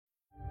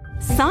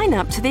Sign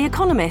up to The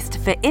Economist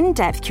for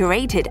in-depth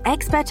curated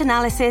expert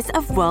analysis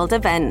of world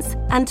events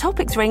and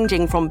topics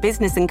ranging from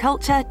business and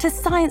culture to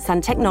science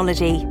and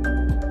technology.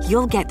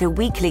 You'll get the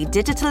weekly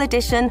digital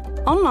edition,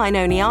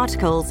 online-only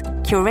articles,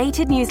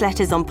 curated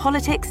newsletters on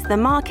politics, the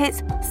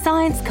markets,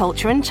 science,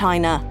 culture and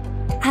China,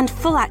 and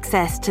full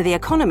access to The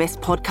Economist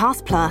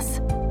Podcast Plus.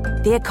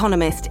 The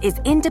Economist is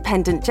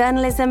independent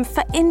journalism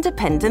for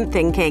independent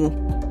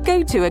thinking.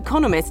 Go to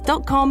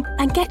economist.com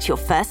and get your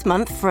first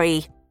month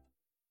free.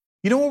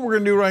 You know what we're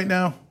going to do right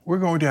now? We're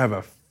going to have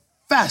a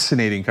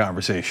fascinating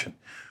conversation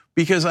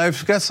because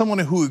I've got someone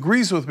who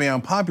agrees with me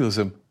on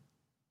populism,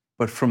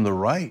 but from the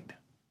right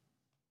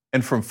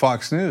and from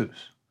Fox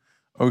News.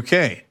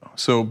 Okay,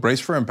 so brace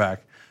for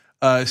impact.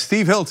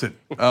 Steve Hilton,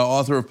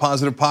 author of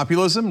Positive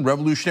Populism,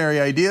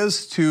 Revolutionary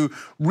Ideas to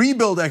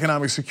Rebuild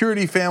Economic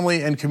Security,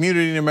 Family, and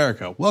Community in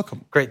America.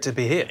 Welcome. Great to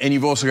be here. And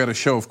you've also got a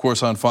show, of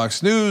course, on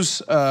Fox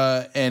News,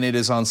 and it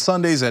is on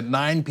Sundays at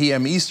 9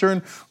 p.m.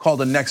 Eastern called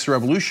The Next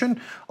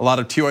Revolution. A lot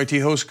of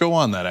TYT hosts go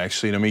on that,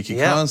 actually. Namiki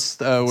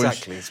Konst.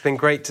 Exactly. It's been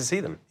great to see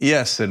them.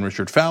 Yes, and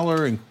Richard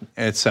Fowler, and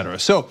et cetera.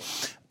 So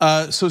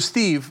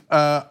Steve,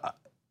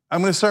 I'm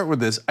going to start with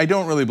this. I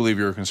don't really believe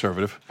you're a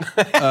conservative,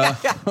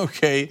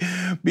 okay?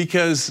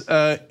 Because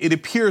it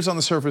appears on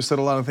the surface that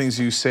a lot of things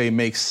you say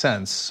make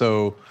sense.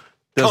 So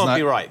can't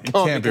be right.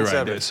 Can't be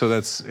right. So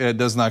it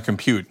does not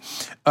compute.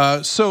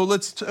 So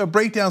let's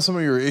break down some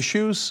of your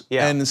issues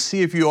and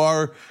see if you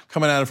are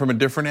coming at it from a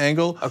different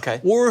angle, okay?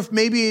 Or if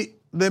maybe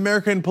the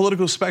American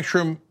political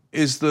spectrum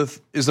is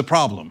the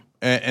problem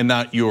and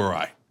not you or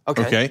I.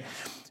 Okay.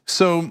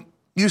 So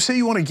you say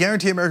you want to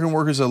guarantee American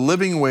workers a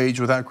living wage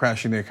without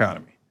crashing the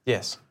economy.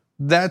 Yes.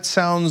 That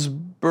sounds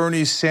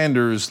Bernie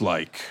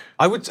Sanders-like.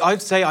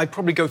 I'd say I'd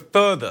probably go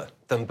further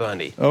than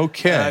Bernie.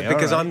 Okay,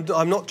 because right.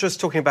 I'm not just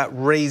talking about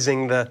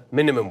raising the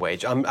minimum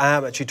wage. I am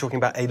actually talking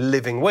about a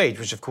living wage,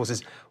 which of course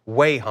is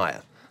way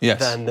higher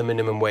than the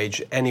minimum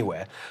wage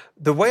anywhere.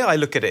 The way I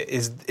look at it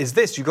is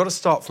this: you've got to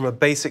start from a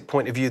basic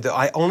point of view that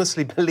I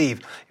honestly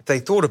believe, if they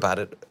thought about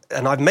it,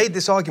 and I've made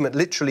this argument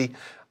literally.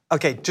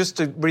 Okay, just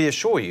to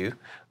reassure you,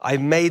 I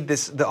made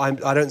this, that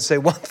I don't say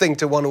one thing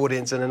to one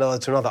audience and another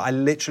to another. I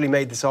literally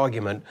made this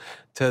argument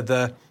to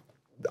the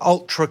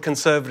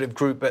ultra-conservative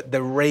group at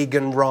the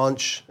Reagan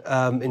Ranch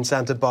in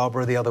Santa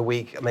Barbara the other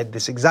week. I made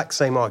this exact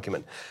same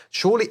argument.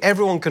 Surely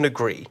everyone can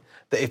agree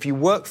that if you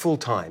work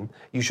full-time,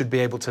 you should be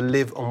able to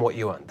live on what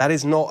you earn. That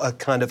is not a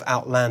kind of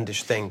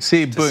outlandish thing to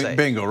say.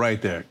 Bingo,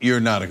 right there. You're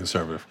not a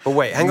conservative. But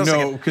wait, hang on a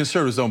second. No,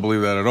 conservatives don't believe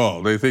that at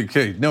all. They think,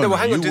 hey, no,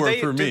 hang on. You work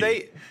for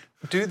me.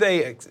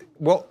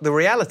 Well, the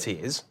reality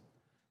is,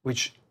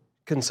 which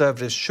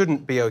conservatives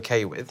shouldn't be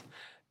okay with,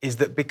 is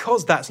that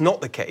because that's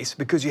not the case,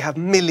 because you have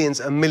millions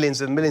and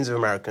millions and millions of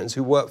Americans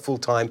who work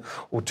full-time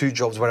or two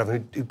jobs,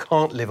 whatever, who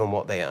can't live on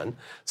what they earn,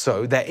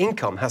 so their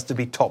income has to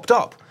be topped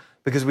up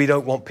because we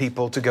don't want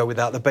people to go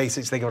without the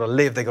basics. They got to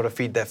live, they got to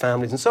feed their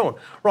families and so on.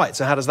 Right,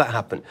 so how does that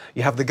happen?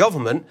 You have the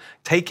government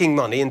taking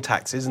money in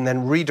taxes and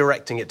then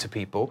redirecting it to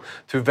people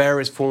through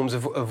various forms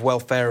of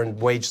welfare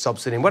and wage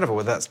subsidy and whatever,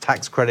 whether that's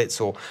tax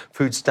credits or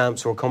food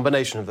stamps or a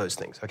combination of those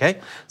things, okay?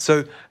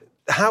 So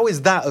how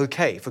is that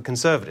okay for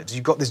conservatives?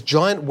 You've got this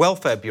giant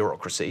welfare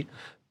bureaucracy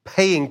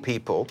paying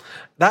people.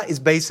 That is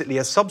basically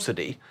a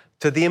subsidy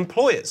to the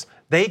employers.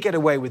 They get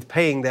away with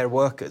paying their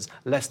workers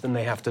less than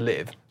they have to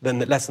live,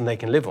 less than they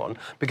can live on,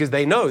 because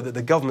they know that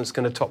the government's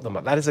going to top them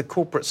up. That is a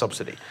corporate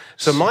subsidy.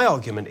 So my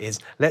argument is,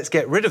 let's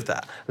get rid of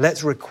that.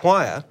 Let's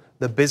require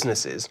the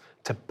businesses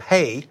to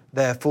pay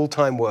their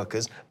full-time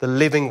workers the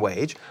living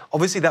wage.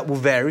 Obviously, that will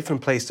vary from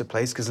place to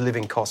place because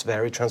living costs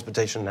vary.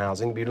 Transportation and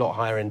housing will be a lot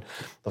higher in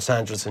Los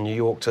Angeles and New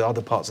York to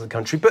other parts of the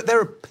country. But there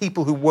are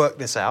people who work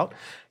this out.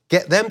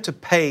 Get them to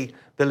pay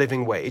the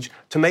living wage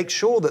to make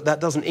sure that that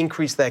doesn't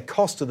increase their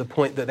cost to the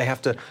point that they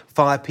have to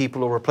fire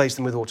people or replace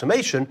them with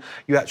automation.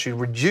 You actually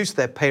reduce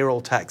their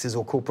payroll taxes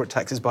or corporate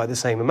taxes by the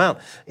same amount.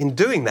 In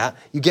doing that,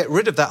 you get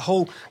rid of that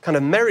whole kind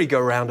of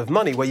merry-go-round of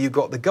money where you've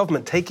got the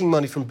government taking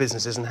money from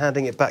businesses and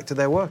handing it back to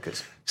their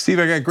workers. Steve,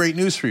 I got great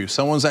news for you.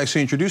 Someone's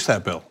actually introduced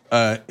that bill.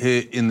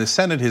 In the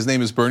Senate, his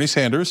name is Bernie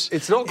Sanders.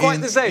 It's not quite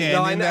the same.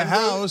 And in the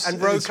House,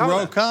 it's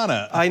Ro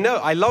Khanna. I know.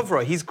 I love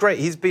Ro. He's great.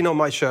 He's been on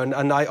my show,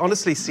 and I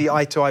honestly see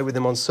eye to eye with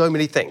him on so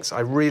many things. I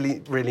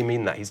really, really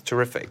mean that. He's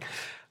terrific.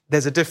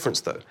 There's a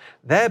difference, though.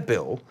 Their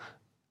bill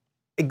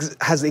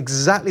has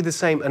exactly the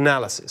same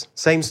analysis,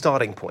 same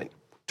starting point.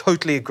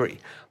 Totally agree.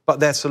 But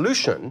their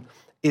solution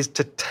is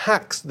to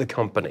tax the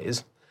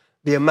companies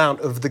the amount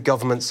of the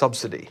government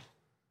subsidy.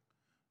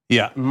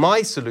 Yeah.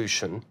 My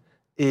solution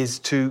is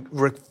to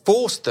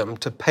force them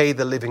to pay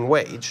the living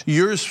wage.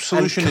 Your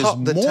solution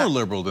is more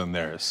liberal than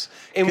theirs.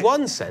 In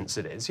one sense,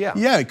 it is, yeah.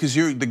 Yeah, because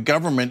the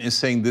government is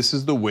saying this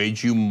is the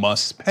wage you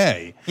must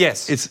pay.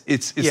 Yes.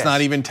 It's not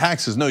even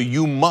taxes. No,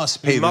 you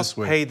must pay this wage.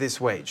 You must pay this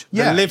wage.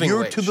 Yeah, the living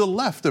you're wage. to the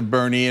left of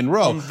Bernie and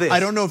Ro. I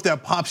don't know if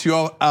that pops you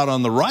out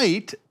on the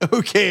right,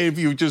 okay, if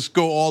you just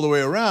go all the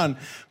way around.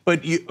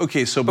 But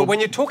But when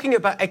you're talking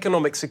about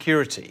economic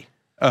security,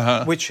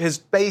 which has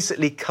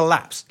basically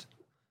collapsed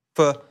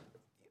for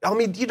I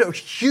mean,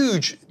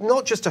 huge,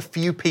 not just a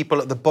few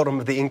people at the bottom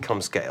of the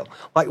income scale,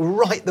 like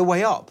right the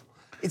way up.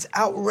 It's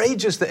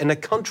outrageous that in a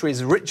country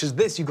as rich as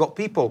this, you've got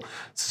people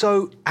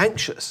so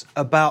anxious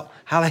about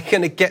how they're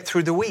going to get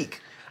through the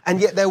week. And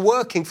yet they're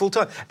working full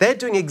time. They're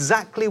doing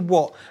exactly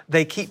what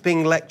they keep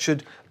being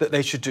lectured that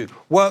they should do.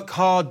 Work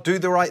hard, do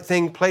the right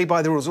thing, play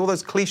by the rules, all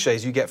those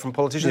cliches you get from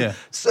politicians. Yeah.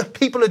 So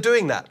people are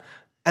doing that,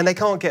 and they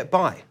can't get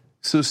by.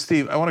 So,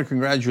 Steve, I want to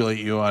congratulate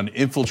you on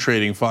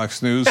infiltrating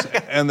Fox News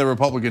and the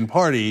Republican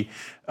Party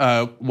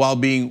while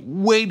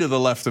being way to the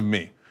left of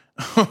me.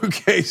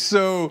 Okay,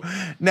 so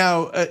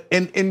now,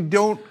 and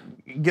don't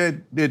get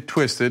it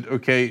twisted,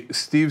 okay?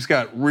 Steve's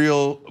got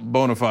real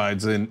bona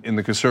fides in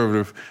the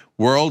conservative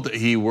world.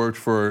 He worked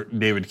for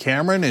David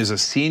Cameron as a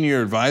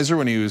senior advisor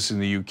when he was in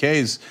the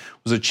UK.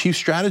 Was a chief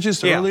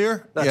strategist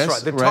earlier? That's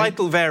right. The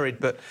title varied,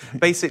 but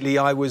basically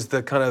I was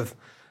the kind of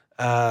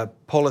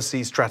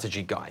policy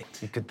strategy guy.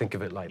 You could think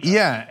of it like that.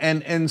 Yeah,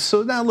 and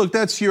so now look,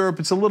 that's Europe.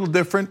 It's a little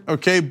different,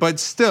 okay, but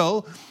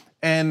still,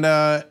 and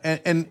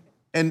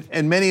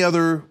many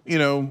other,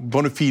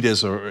 bona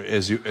fides, or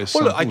as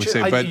some would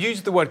say. I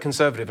use the word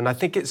conservative, and I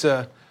think it's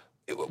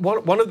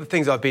one of the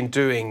things I've been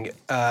doing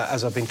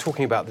as I've been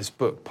talking about this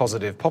book,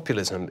 Positive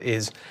Populism,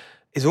 is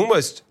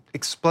almost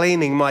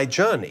explaining my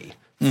journey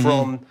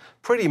from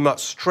pretty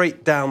much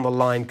straight down the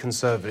line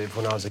conservative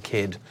when I was a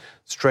kid.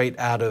 Straight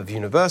out of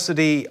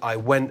university, I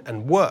went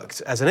and worked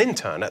as an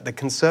intern at the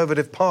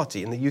Conservative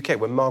Party in the UK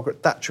when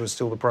Margaret Thatcher was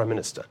still the Prime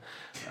Minister.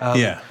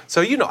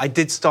 So, I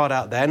did start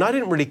out there, and I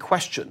didn't really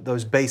question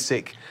those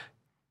basic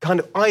kind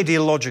of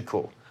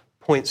ideological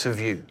points of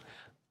view.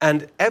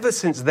 And ever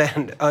since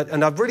then,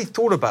 and I've really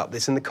thought about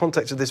this in the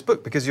context of this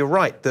book, because you're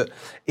right, that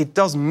it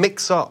does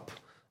mix up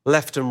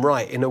left and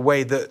right in a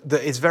way that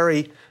is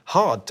very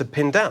hard to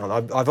pin down.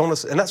 I've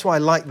honestly, and that's why I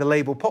like the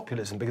label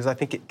populism, because I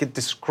think it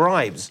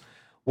describes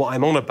what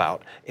I'm on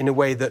about in a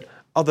way that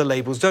other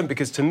labels don't,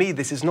 because to me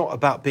this is not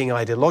about being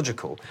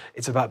ideological,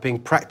 it's about being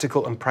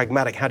practical and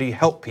pragmatic. How do you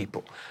help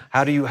people?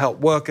 How do you help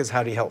workers?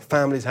 How do you help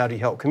families? How do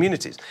you help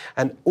communities?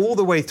 And all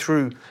the way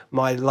through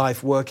my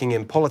life working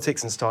in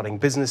politics and starting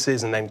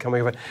businesses and then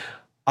coming over,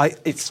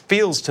 it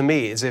feels to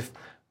me as if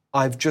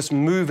I'm just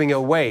moving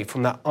away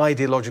from that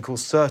ideological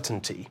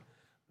certainty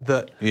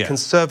that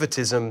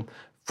conservatism,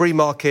 free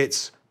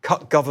markets,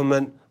 cut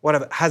government,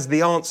 whatever, has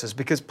the answers,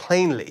 because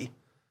plainly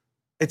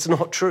it's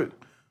not true.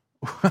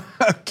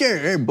 Okay,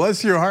 hey,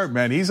 bless your heart,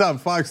 man. He's on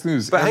Fox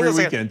News every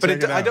weekend.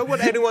 But I don't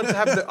want anyone to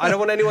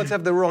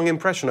have the wrong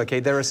impression.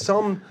 Okay, there are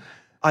some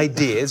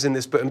ideas in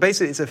this book, and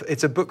basically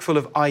it's a book full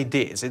of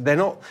ideas. They're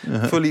not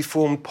fully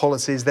formed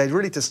policies. They're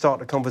really to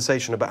start a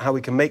conversation about how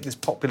we can make this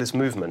populist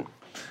movement,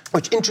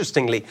 which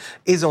interestingly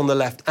is on the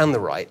left and the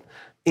right,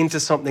 into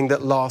something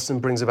that lasts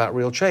and brings about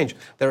real change.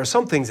 There are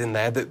some things in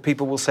there that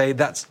people will say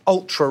that's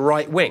ultra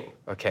right wing.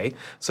 Okay,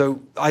 so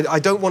I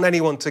don't want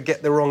anyone to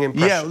get the wrong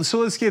impression. Yeah, so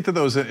let's get to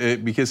those,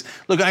 because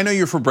look, I know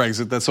you're for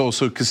Brexit. That's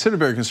also considered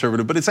very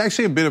conservative, but it's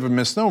actually a bit of a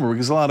misnomer,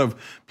 because a lot of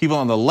people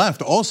on the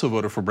left also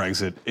voted for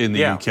Brexit in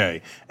the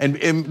UK,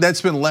 and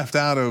that's been left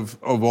out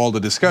of all the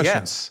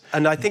discussions. Yeah.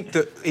 And I think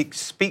that it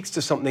speaks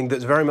to something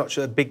that's very much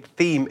a big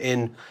theme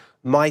in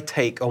my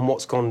take on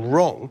what's gone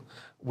wrong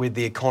with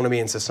the economy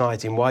and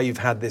society, and why you've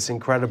had this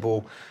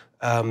incredible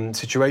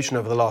situation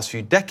over the last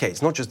few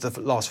decades, not just the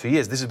last few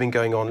years. This has been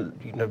going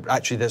on,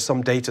 actually there's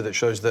some data that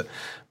shows that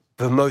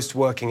for most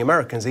working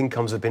Americans,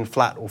 incomes have been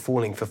flat or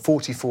falling for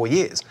 44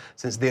 years,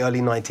 since the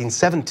early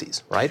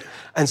 1970s, right?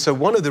 And so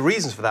one of the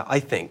reasons for that, I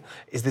think,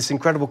 is this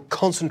incredible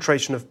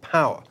concentration of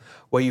power,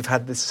 where you've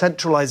had this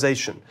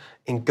centralization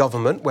in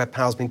government, where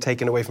power's been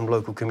taken away from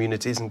local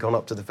communities and gone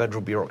up to the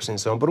federal bureaucracy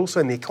and so on, but also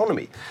in the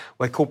economy,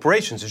 where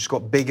corporations have just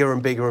got bigger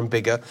and bigger and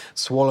bigger,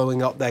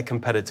 swallowing up their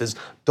competitors,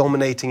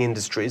 dominating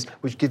industries,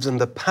 which gives them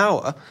the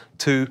power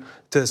to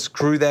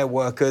screw their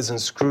workers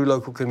and screw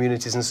local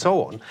communities and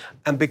so on.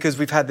 And because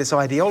we've had this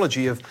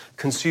ideology of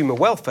consumer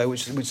welfare,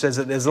 which says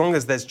that as long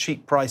as there's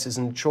cheap prices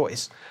and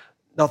choice,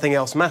 nothing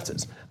else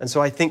matters. And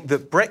so I think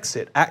that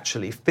Brexit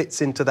actually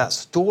fits into that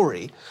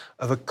story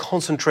of a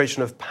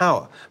concentration of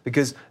power,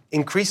 because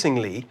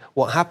increasingly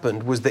what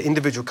happened was that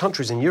individual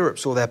countries in Europe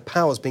saw their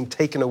powers being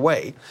taken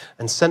away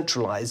and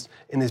centralized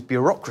in this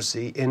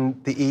bureaucracy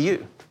in the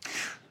EU.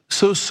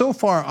 So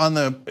far on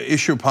the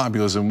issue of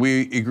populism,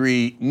 we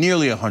agree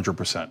nearly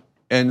 100%.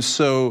 And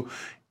so,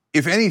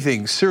 if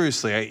anything,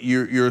 seriously,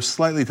 you're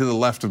slightly to the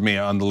left of me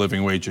on the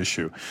living wage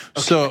issue.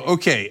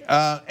 Okay.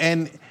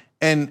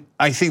 And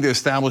I think the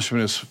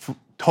establishment is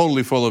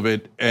totally full of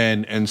it,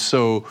 and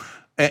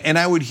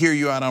I would hear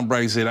you out on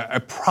Brexit. I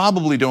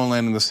probably don't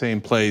land in the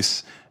same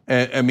place.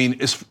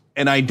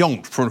 And I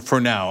don't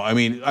for now. I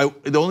mean,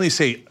 the only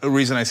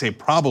reason I say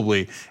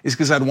probably is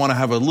because I'd want to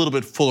have a little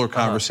bit fuller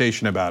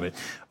conversation about it.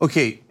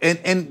 Okay,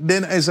 and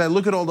then as I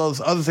look at all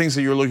those other things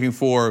that you're looking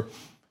for,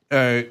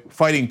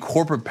 fighting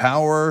corporate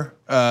power,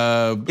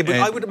 But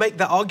I would make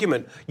that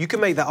argument. You can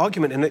make that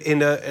argument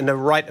in a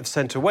right of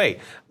centre way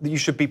that you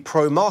should be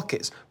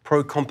pro-markets,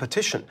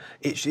 pro-competition.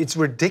 It's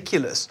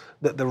ridiculous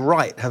that the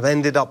right have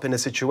ended up in a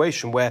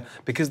situation where,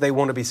 because they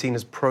want to be seen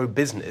as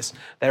pro-business,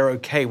 they're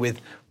okay with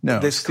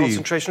this Steve,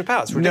 concentration of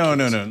power. It's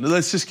ridiculous. No.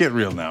 Let's just get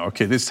real now.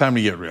 Okay, it's time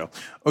to get real.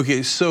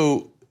 Okay,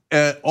 so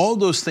all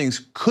those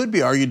things could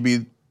be argued to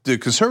be the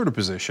conservative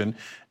position.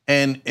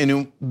 And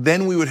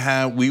then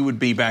we would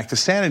be back to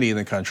sanity in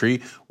the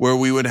country, where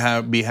we would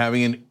be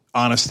having an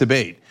honest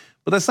debate.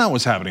 But that's not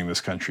what's happening in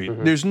this country.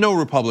 There's no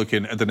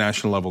Republican at the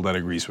national level that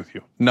agrees with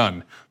you.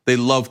 None. They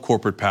love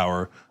corporate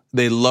power.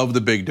 They love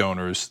the big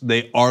donors.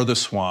 They are the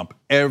swamp.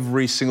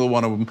 Every single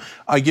one of them.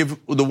 I give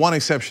the one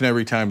exception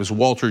every time is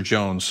Walter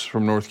Jones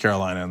from North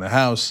Carolina in the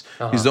House.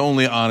 He's the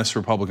only honest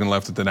Republican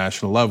left at the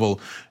national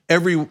level.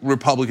 Every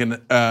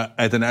Republican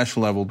at the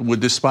national level would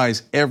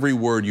despise every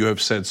word you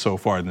have said so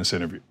far in this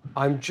interview.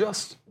 I'm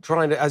just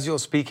trying to, as you're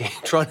speaking,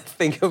 trying to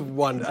think of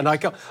one, and I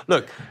can't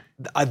look.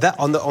 That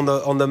on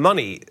the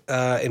money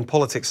in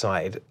politics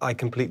side, I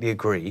completely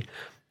agree.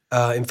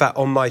 In fact,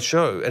 on my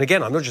show, and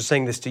again, I'm not just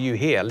saying this to you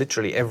here,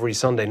 literally every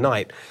Sunday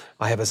night,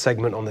 I have a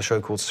segment on the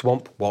show called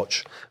Swamp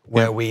Watch,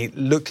 where we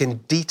look in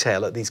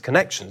detail at these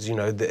connections,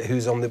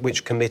 who's on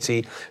which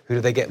committee, who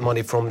do they get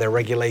money from, they're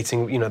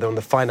regulating, they're on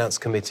the finance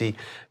committee,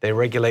 they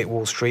regulate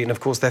Wall Street, and of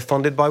course they're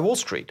funded by Wall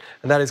Street.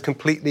 And that is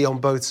completely on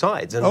both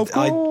sides. And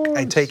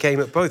I take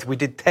aim at both. We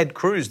did Ted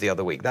Cruz the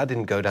other week. That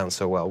didn't go down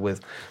so well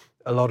with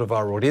a lot of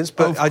our audience,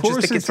 but I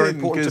just think it's very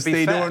important to be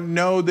fair. Because they don't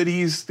know that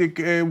he's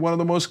one of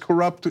the most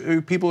corrupt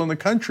people in the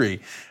country,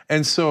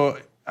 and so.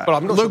 Well,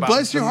 I'm not sure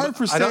bless your heart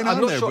for staying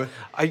on there. Sure.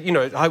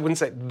 But I wouldn't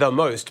say the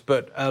most,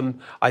 but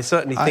I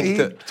certainly think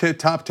that to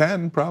top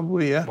 10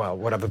 probably, yeah. Well,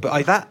 whatever.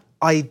 But that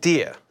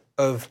idea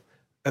of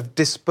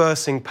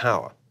dispersing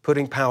power,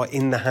 putting power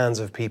in the hands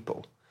of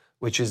people,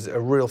 which is a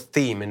real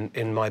theme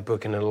in my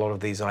book and in a lot of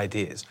these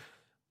ideas,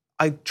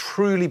 I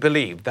truly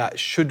believe that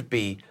should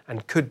be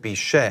and could be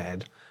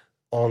shared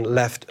on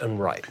left and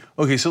right.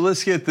 Okay, so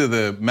let's get to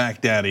the Mac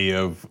Daddy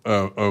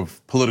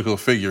of political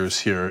figures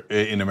here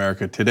in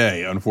America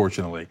today,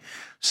 unfortunately.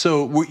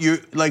 So you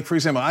like, for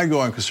example, I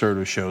go on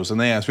conservative shows and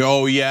they ask me,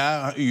 "Oh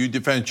yeah, you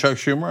defend Chuck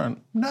Schumer?"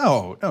 And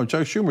no,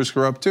 Chuck Schumer's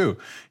corrupt too.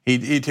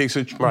 He takes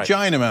a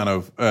giant amount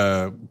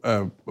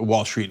of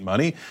Wall Street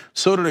money.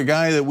 So did a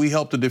guy that we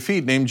helped to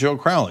defeat named Joe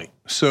Crowley.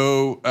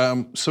 So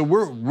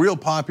we're real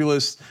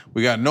populists.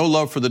 We got no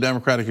love for the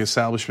Democratic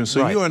establishment.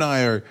 So you and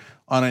I are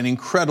on an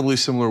incredibly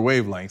similar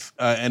wavelength,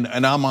 and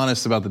I'm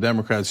honest about the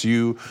Democrats.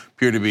 You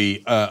appear to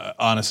be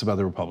honest about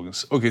the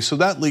Republicans. Okay, so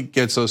that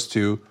gets us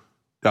to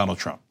Donald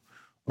Trump.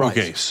 Right.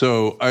 Okay,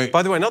 so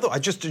by the way,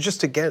 just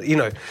to get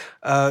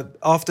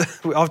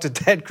after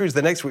Ted Cruz,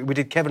 the next week we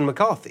did Kevin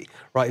McCarthy,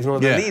 right? He's one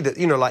of the leaders,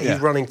 he's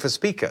running for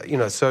speaker,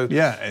 So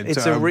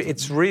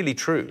it's really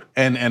true.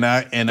 And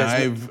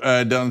I've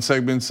done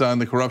segments on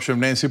the corruption of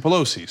Nancy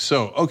Pelosi.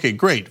 So okay,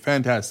 great,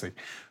 fantastic.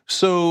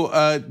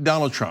 So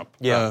Donald Trump,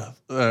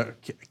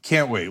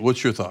 can't wait.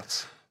 What's your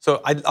thoughts?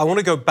 So I want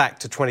to go back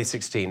to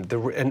 2016,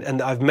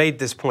 and I've made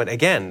this point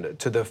again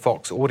to the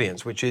Fox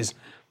audience, which is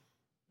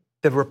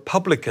the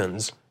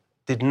Republicans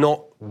did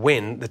not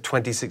win the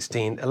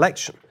 2016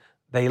 election.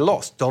 They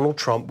lost. Donald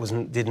Trump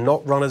did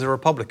not run as a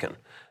Republican.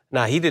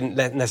 Now, he didn't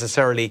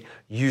necessarily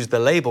use the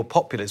label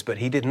populist, but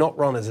he did not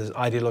run as an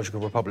ideological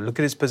Republican. Look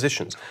at his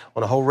positions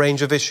on a whole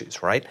range of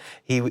issues, right?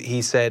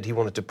 He said he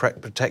wanted to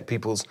protect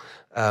people's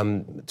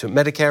to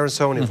Medicare and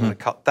so on. He was going to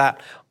cut that.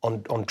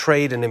 On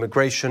trade and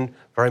immigration,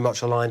 very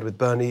much aligned with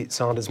Bernie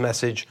Sanders'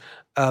 message.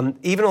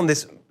 Even on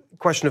this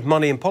question of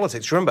money in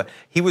politics, remember,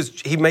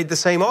 he made the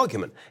same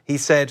argument. He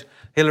said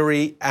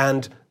Hillary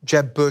and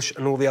Jeb Bush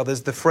and all the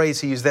others, the phrase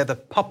he used, they're the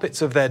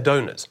puppets of their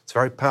donors. It's a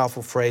very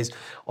powerful phrase.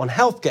 On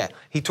healthcare,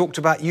 he talked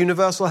about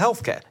universal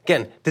healthcare.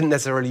 Again, didn't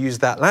necessarily use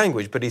that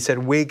language, but he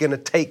said, we're going to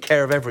take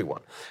care of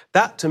everyone.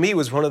 That, to me,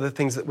 was one of the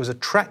things that was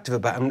attractive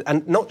about him.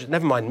 And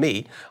never mind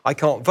me, I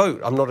can't vote.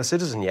 I'm not a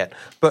citizen yet.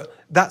 But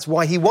that's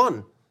why he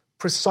won,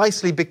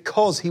 precisely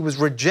because he was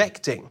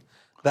rejecting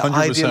that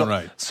 100%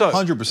 right. So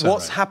 100%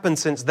 what's happened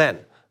since then?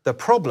 The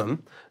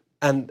problem,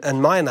 and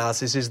my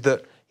analysis is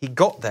that he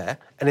got there,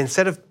 and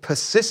instead of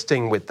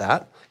persisting with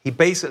that, he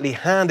basically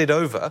handed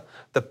over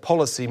the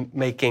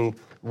policy-making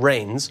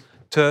reins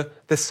to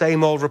the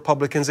same old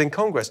Republicans in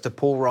Congress, to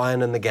Paul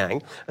Ryan and the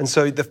gang. And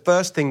so the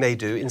first thing they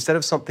do, instead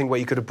of something where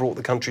you could have brought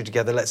the country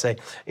together, let's say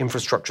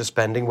infrastructure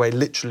spending, where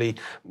literally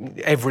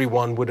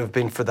everyone would have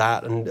been for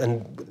that,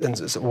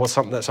 or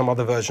some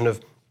other version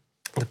of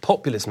the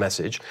populist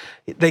message,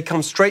 they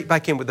come straight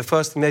back in with the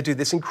first thing they do,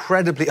 this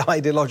incredibly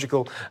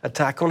ideological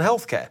attack on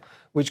healthcare,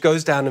 which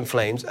goes down in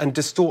flames and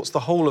distorts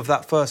the whole of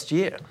that first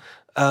year.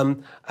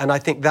 And I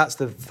think that's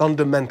the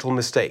fundamental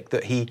mistake,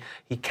 that he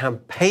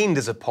campaigned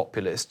as a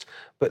populist,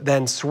 but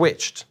then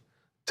switched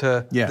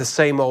to the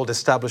same old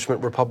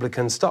establishment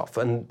Republican stuff.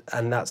 And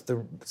that's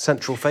the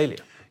central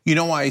failure. You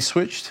know why he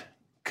switched?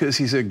 Because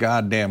he's a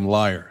goddamn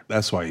liar.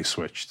 That's why he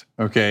switched,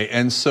 okay?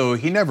 And so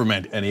he never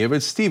meant any of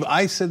it. Steve,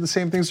 I said the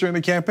same things during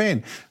the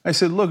campaign. I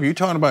said, look, you're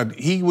talking about,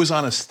 he was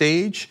on a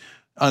stage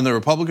on the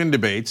Republican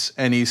debates,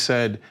 and he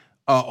said,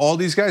 all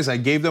these guys, I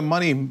gave them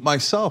money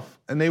myself,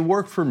 and they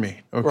worked for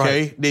me,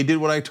 okay? Right. They did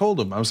what I told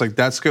them. I was like,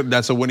 that's good,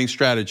 that's a winning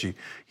strategy.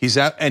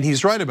 And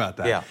he's right about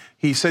that. Yeah.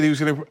 He said he was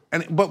gonna,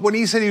 but when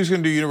he said he was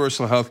gonna do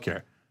universal health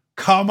care,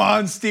 come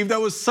on, Steve,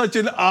 that was such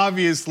an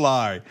obvious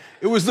lie.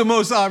 It was the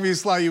most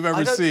obvious lie you've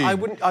ever seen.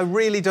 I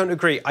really don't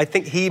agree. I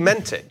think he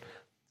meant it.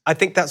 I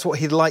think that's what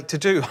he'd like to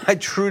do. I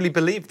truly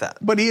believe that.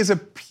 But he has a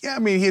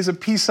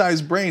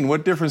pea-sized brain.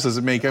 What difference does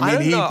it make? I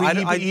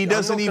mean, he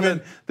doesn't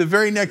even. The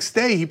very next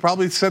day, he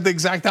probably said the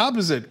exact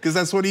opposite because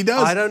that's what he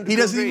does. He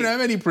doesn't even have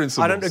any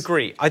principles. I don't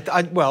agree.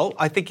 Well,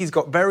 I think he's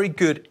got very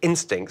good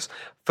instincts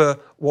for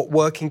what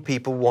working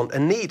people want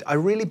and need. I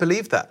really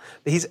believe that.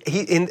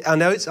 I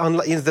know it's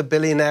unlike, he's the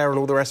billionaire and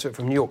all the rest of it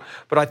from New York,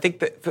 but I think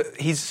that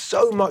he's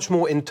so much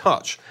more in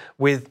touch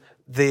with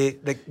the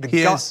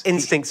gut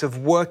instincts of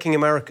working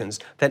Americans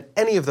than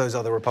any of those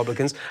other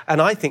Republicans.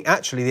 And I think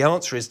actually the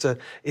answer is to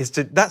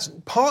that's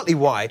partly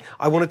why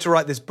I wanted to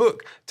write this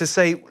book, to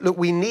say, look,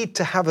 we need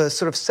to have a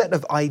sort of set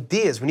of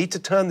ideas. We need to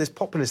turn this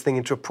populist thing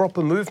into a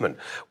proper movement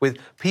with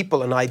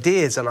people and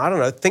ideas and, I don't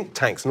know, think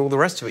tanks and all the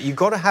rest of it. You've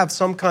got to have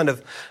some kind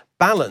of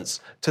balance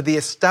to the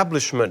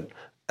establishment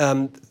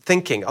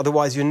thinking.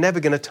 Otherwise, you're never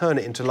going to turn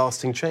it into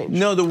lasting change.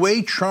 No, the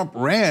way Trump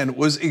ran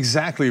was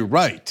exactly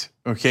right,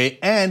 okay?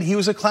 And he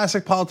was a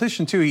classic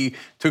politician, too. He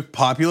took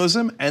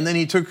populism, and then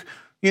he took,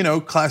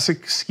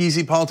 classic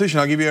skeezy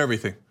politician. I'll give you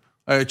everything.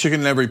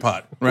 Chicken in every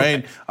pot,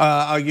 right?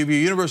 I'll give you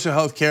universal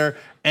health care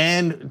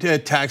and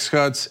tax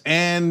cuts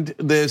and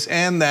this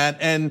and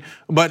that,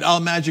 but I'll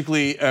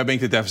magically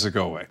make the deficit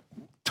go away.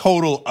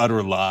 Total,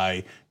 utter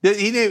lie.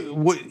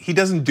 He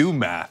doesn't do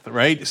math,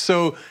 right?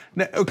 So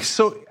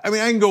I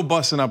mean, I can go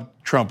busting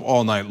up Trump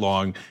all night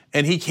long,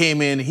 and he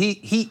came in.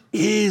 He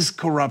is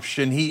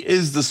corruption. He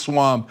is the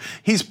swamp.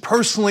 He's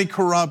personally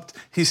corrupt.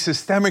 He's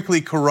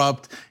systemically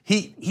corrupt.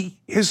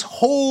 His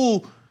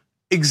whole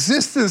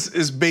existence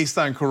is based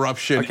on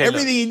corruption. Okay,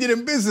 everything he did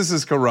in business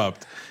is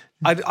corrupt.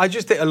 I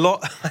just think a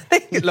lot.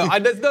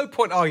 There's no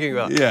point arguing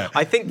about. Yeah.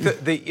 I think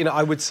that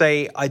I would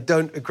say I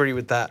don't agree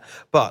with that,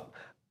 but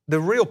the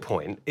real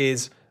point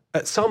is,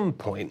 at some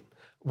point,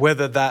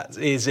 whether that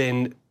is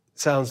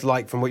sounds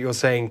like from what you're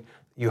saying,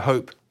 you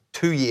hope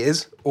 2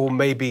 years or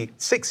maybe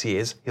 6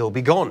 years, he'll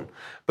be gone.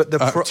 But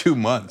 2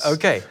 months.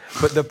 Okay,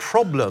 but the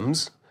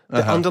problems,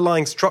 the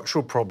underlying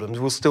structural problems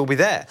will still be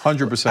there.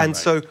 100%. And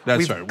so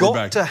we've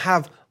got to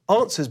have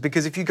answers,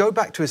 because if you go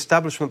back to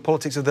establishment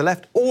politics of the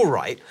left or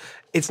right,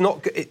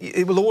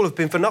 it will all have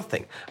been for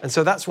nothing. And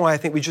so that's why I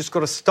think we just got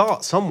to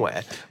start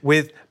somewhere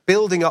with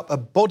building up a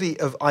body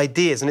of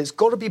ideas, and it's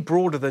got to be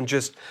broader than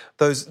just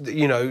those,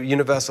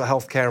 universal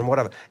health care and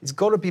whatever. It's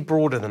got to be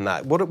broader than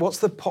that. What's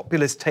the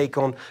populist take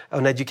on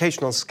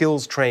education, on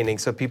skills training,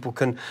 so people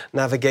can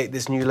navigate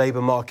this new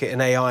labor market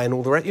and AI and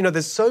all the rest?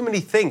 There's so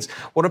many things.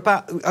 What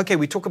about,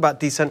 we talk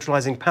about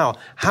decentralizing power.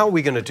 How are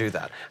we going to do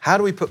that? How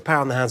do we put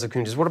power in the hands of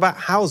communities? What about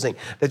housing?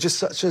 There's just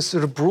such a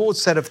sort of broad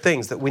set of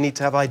things that we need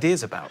to have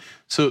ideas about.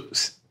 So,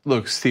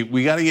 look, Steve,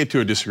 we got to get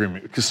to a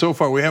disagreement, because so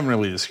far we haven't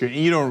really disagreed.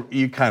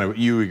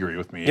 You agree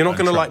with me. You're not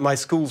going to like my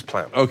schools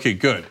plan. Okay,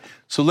 good.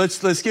 So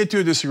let's get to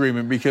a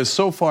disagreement, because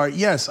so far,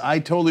 yes, I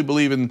totally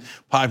believe in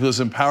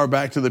populism, power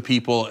back to the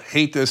people,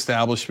 hate the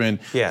establishment.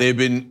 Yeah.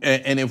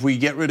 And if we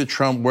get rid of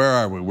Trump, where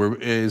are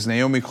we? As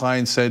Naomi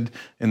Klein said,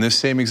 in this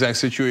same exact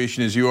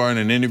situation as you are in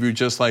an interview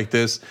just like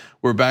this,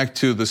 we're back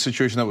to the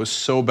situation that was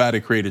so bad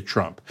it created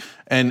Trump.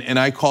 And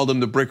I called them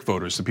the brick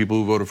voters, the people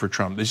who voted for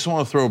Trump. They just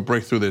want to throw a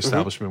brick through the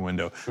establishment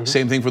window. Mm-hmm.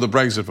 Same thing for the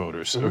Brexit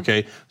voters,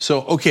 okay?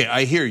 So,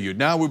 I hear you.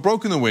 Now we've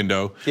broken the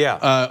window. Yeah.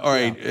 All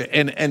right,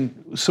 and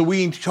so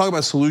we need to talk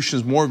about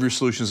solutions, more of your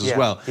solutions as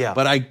well. Yeah.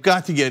 But I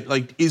got to get,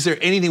 is there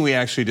anything we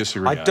actually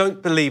disagree on? I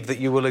don't believe that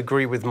you will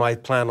agree with my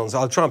plan on.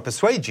 I'll try and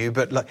persuade you,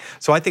 but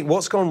so I think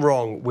what's gone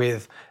wrong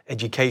with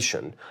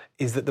education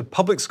is that the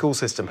public school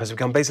system has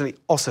become basically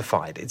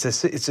ossified. It's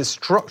a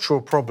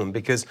structural problem,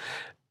 because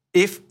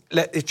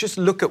let's just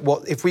look at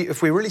if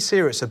we're really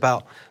serious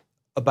about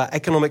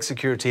economic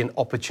security and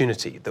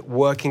opportunity, that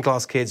working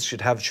class kids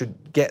should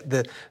get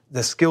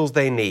the skills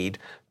they need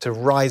to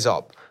rise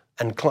up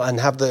and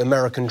have the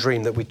American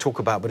dream that we talk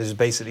about, but has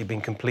basically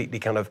been completely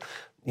kind of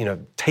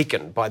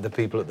taken by the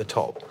people at the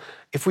top.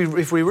 If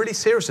we're really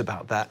serious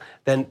about that,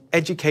 then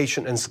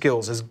education and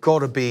skills has got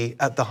to be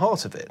at the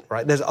heart of it,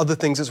 right? There's other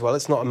things as well.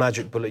 It's not a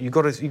magic bullet. You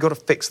got to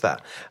fix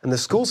that. And the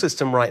school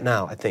system right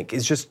now, I think,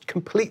 is just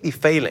completely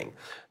failing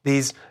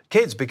these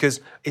kids,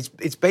 because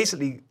it's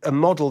basically a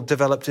model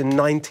developed in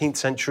 19th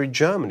century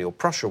Germany or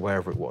Prussia,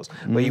 wherever it was,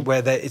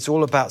 where it's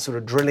all about sort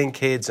of drilling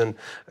kids and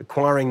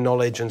acquiring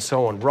knowledge and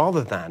so on,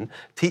 rather than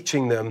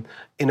teaching them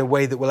in a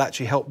way that will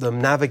actually help them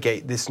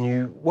navigate this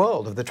new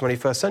world of the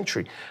 21st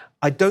century.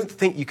 I don't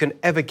think you can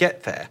ever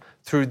get there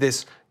through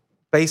this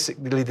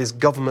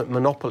government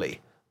monopoly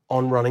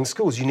on running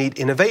schools. You need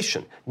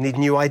innovation. You need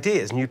new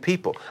ideas, new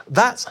people.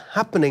 That's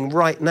happening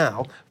right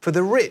now for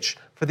the rich,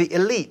 for the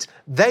elite.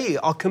 They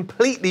are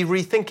completely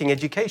rethinking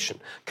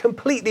education,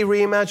 completely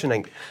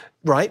reimagining.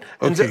 Right?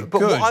 But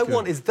what I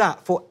want is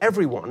that for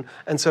everyone.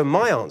 And so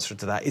my answer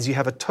to that is you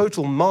have a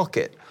total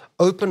market,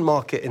 open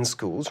market in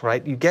schools,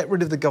 right? You get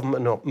rid of the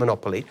government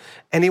monopoly.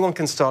 Anyone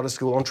can start a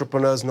school,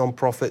 entrepreneurs,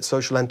 non-profit,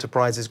 social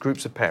enterprises,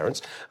 groups of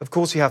parents. Of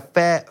course, you have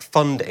fair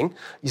funding.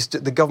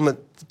 The government,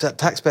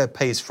 taxpayer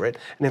pays for it.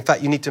 And in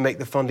fact, you need to make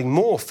the funding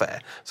more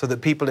fair so that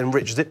people in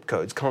rich zip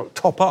codes can't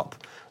top up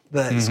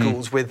their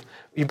schools with...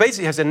 You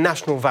basically have a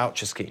national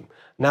voucher scheme.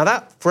 Now,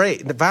 that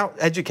phrase,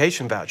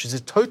 education vouchers, is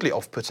totally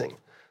off-putting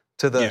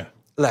to the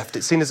left.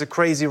 It's seen as a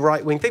crazy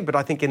right-wing thing, but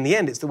I think in the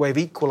end, it's the way of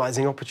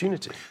equalizing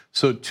opportunity.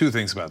 So 2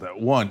 things about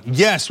that. 1,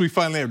 yes, we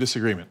finally have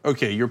disagreement.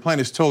 Okay, your plan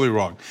is totally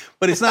wrong,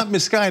 but it's not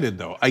misguided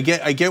though. I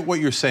get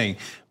what you're saying,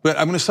 but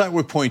I'm going to start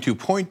with point 2.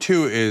 Point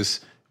 2 is,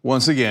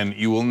 once again,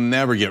 you will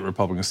never get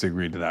Republicans to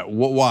agree to that.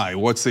 Why?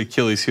 What's the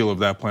Achilles heel of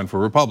that plan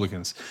for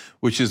Republicans?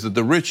 Which is that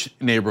the rich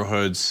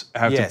neighborhoods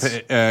have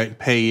to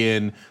pay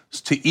in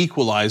to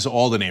equalize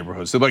all the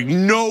neighborhoods. They're like,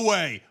 no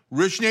way.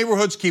 Rich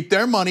neighborhoods keep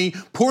their money.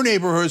 Poor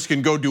neighborhoods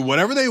can go do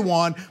whatever they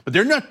want, but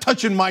they're not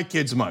touching my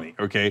kids' money,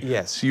 okay?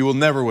 Yes. So you will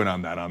never win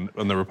on that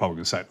on the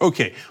Republican side.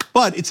 Okay,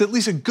 but it's at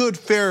least a good,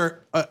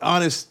 fair,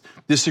 honest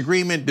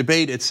disagreement,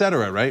 debate, et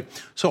cetera, right?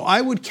 So I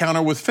would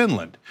counter with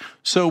Finland.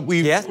 So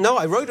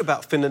I wrote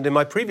about Finland in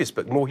my previous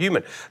book, More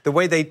Human. The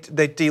way they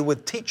deal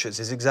with teachers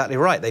is exactly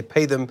right. They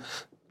pay them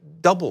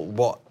double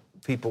what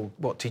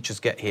teachers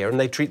get here, and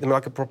they treat them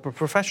like a proper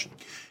profession.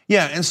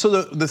 Yeah, and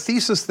so the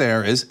thesis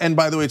there is, and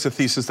by the way, it's a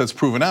thesis that's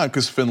proven out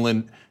because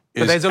Finland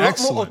is But there's a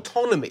excellent. lot more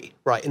autonomy,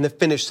 right, in the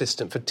Finnish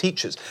system for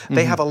teachers.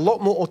 They have a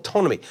lot more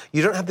autonomy.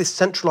 You don't have this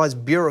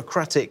centralized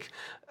bureaucratic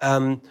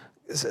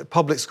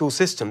public school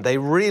system. They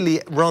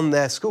really run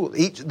their school.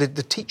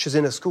 The teachers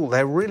in a school,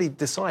 they really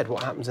decide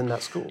what happens in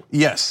that school.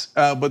 Yes,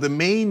 but to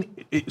me,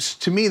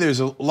 there's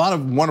a lot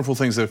of wonderful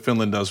things that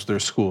Finland does with their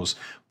schools.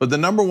 But the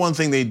number one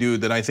thing they do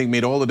that I think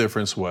made all the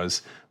difference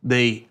was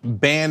they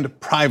banned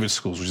private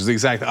schools, which is the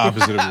exact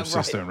opposite of your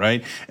system,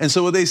 right? And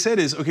so what they said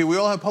is, okay, we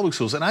all have public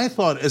schools. And I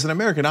thought, as an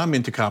American, I'm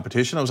into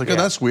competition. I was like, oh,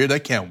 that's weird,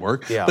 that can't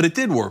work. Yeah. But it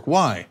did work.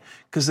 Why?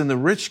 Because then the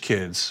rich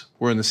kids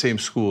were in the same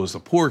school as the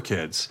poor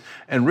kids.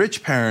 And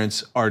rich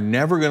parents are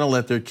never going to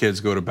let their kids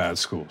go to bad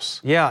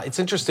schools. Yeah, it's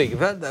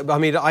interesting. I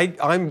mean,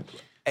 I'm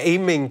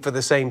aiming for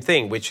the same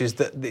thing, which is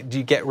that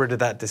you get rid of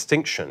that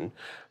distinction.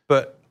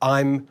 But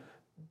I'm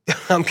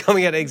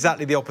coming at it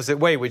exactly the opposite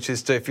way, which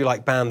is to, if you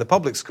like, ban the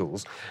public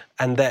schools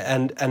and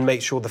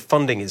make sure the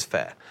funding is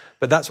fair.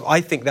 But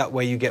I think that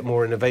way you get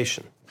more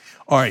innovation.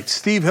 All right,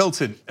 Steve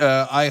Hilton,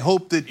 I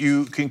hope that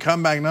you can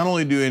come back, not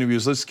only do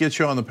interviews, let's get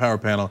you on the Power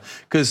Panel,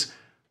 because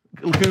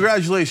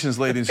congratulations,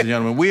 ladies and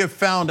gentlemen, we have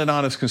found an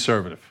honest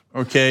conservative,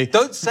 okay?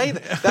 Don't say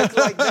that. That's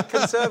like the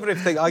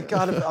conservative thing.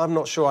 I'm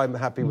not sure I'm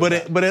happy with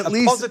that. But at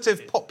least... A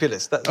positive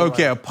populist. That's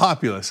okay, a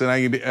populist, and I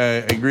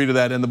agree to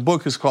that. And the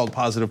book is called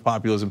Positive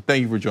Populism.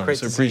 Thank you for joining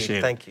us. I appreciate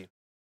it. Thank you.